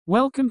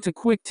Welcome to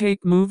Quick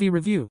Take Movie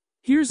Review.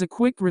 Here's a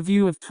quick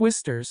review of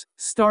Twisters,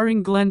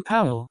 starring Glen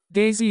Powell,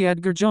 Daisy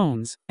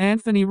Edgar-Jones,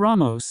 Anthony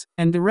Ramos,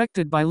 and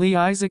directed by Lee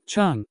Isaac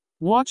Chung.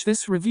 Watch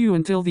this review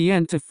until the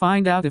end to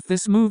find out if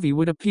this movie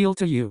would appeal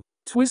to you.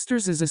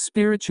 Twisters is a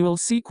spiritual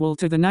sequel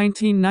to the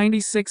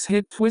 1996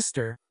 hit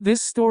Twister.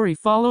 This story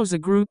follows a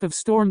group of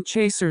storm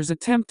chasers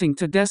attempting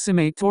to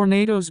decimate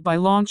tornadoes by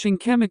launching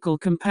chemical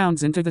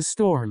compounds into the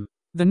storm.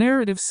 The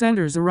narrative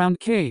centers around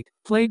Kate,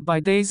 played by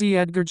Daisy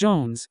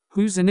Edgar-Jones,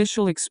 whose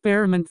initial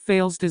experiment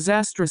fails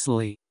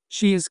disastrously.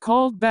 She is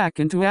called back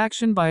into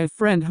action by a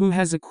friend who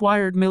has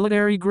acquired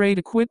military-grade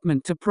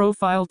equipment to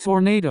profile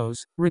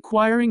tornadoes,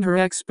 requiring her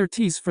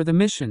expertise for the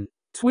mission.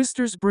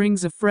 Twisters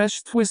brings a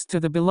fresh twist to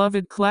the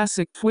beloved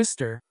classic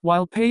Twister,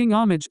 while paying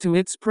homage to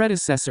its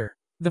predecessor.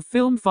 The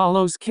film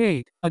follows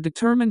Kate, a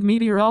determined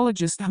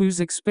meteorologist whose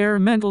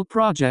experimental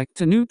project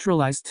to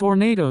neutralize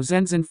tornadoes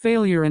ends in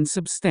failure and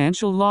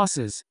substantial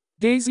losses.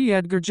 Daisy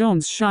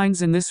Edgar-Jones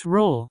shines in this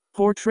role,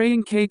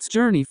 portraying Kate's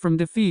journey from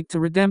defeat to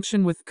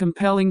redemption with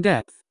compelling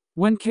depth.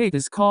 When Kate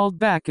is called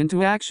back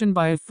into action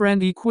by a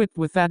friend equipped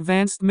with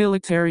advanced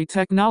military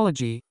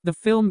technology, the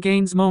film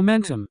gains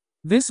momentum.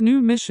 This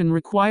new mission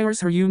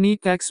requires her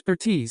unique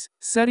expertise,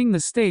 setting the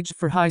stage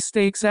for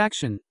high-stakes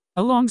action.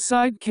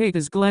 Alongside Kate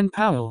is Glen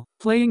Powell,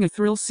 playing a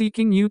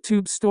thrill-seeking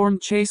YouTube storm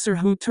chaser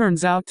who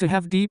turns out to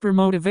have deeper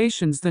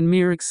motivations than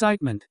mere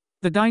excitement.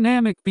 The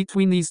dynamic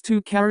between these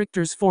two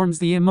characters forms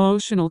the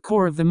emotional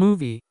core of the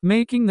movie,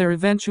 making their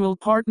eventual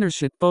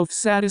partnership both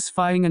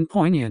satisfying and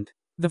poignant.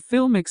 The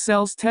film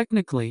excels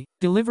technically,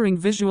 delivering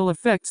visual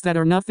effects that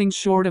are nothing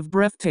short of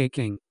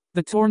breathtaking.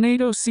 The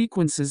tornado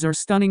sequences are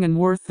stunning and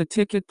worth the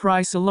ticket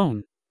price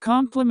alone.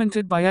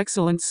 Complemented by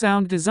excellent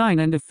sound design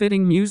and a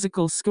fitting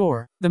musical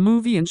score, the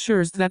movie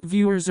ensures that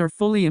viewers are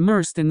fully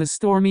immersed in the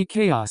stormy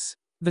chaos.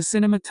 The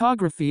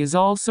cinematography is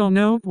also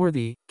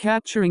noteworthy,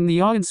 capturing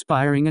the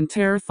awe-inspiring and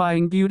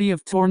terrifying beauty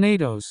of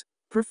tornadoes.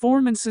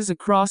 Performances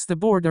across the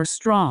board are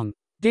strong.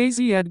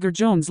 Daisy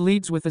Edgar-Jones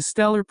leads with a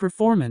stellar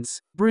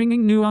performance,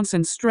 bringing nuance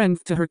and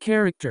strength to her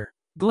character.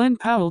 Glen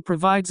Powell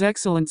provides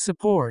excellent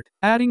support,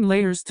 adding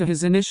layers to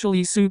his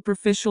initially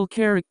superficial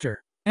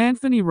character.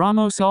 Anthony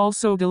Ramos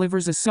also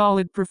delivers a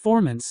solid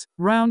performance,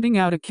 rounding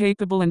out a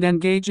capable and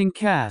engaging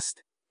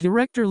cast.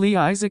 Director Lee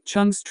Isaac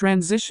Chung's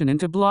transition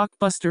into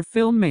blockbuster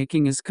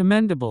filmmaking is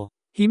commendable.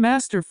 He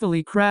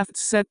masterfully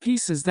crafts set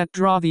pieces that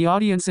draw the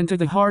audience into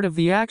the heart of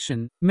the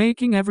action,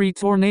 making every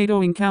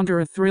tornado encounter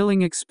a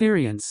thrilling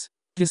experience.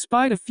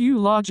 Despite a few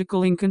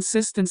logical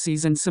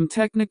inconsistencies and some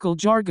technical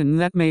jargon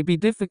that may be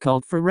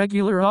difficult for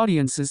regular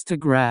audiences to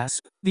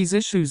grasp, these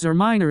issues are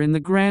minor in the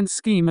grand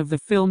scheme of the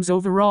film's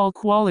overall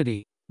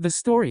quality. The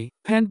story,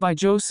 penned by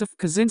Joseph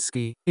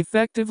Kosinski,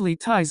 effectively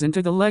ties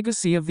into the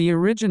legacy of the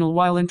original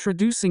while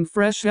introducing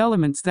fresh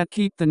elements that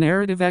keep the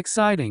narrative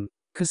exciting.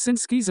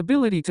 Kosinski's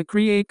ability to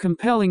create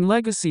compelling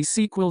legacy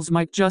sequels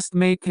might just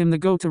make him the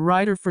go-to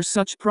writer for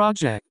such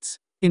projects.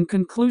 In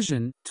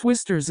conclusion,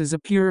 Twisters is a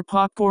pure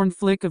popcorn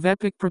flick of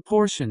epic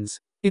proportions.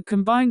 It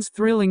combines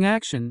thrilling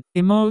action,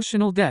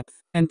 emotional depth,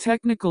 and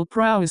technical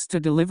prowess to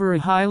deliver a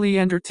highly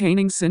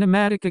entertaining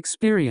cinematic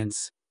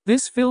experience.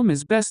 This film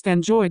is best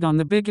enjoyed on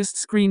the biggest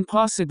screen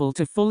possible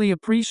to fully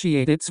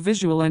appreciate its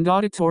visual and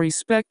auditory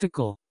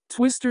spectacle.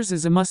 Twisters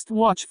is a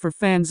must-watch for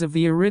fans of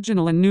the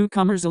original and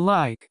newcomers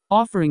alike,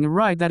 offering a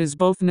ride that is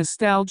both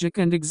nostalgic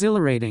and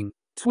exhilarating.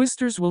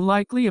 Twisters will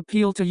likely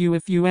appeal to you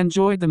if you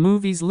enjoyed the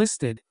movies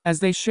listed, as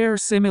they share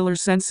similar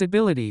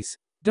sensibilities.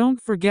 Don't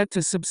forget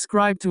to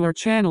subscribe to our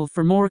channel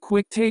for more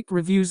quick take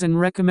reviews and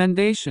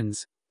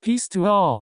recommendations. Peace to all.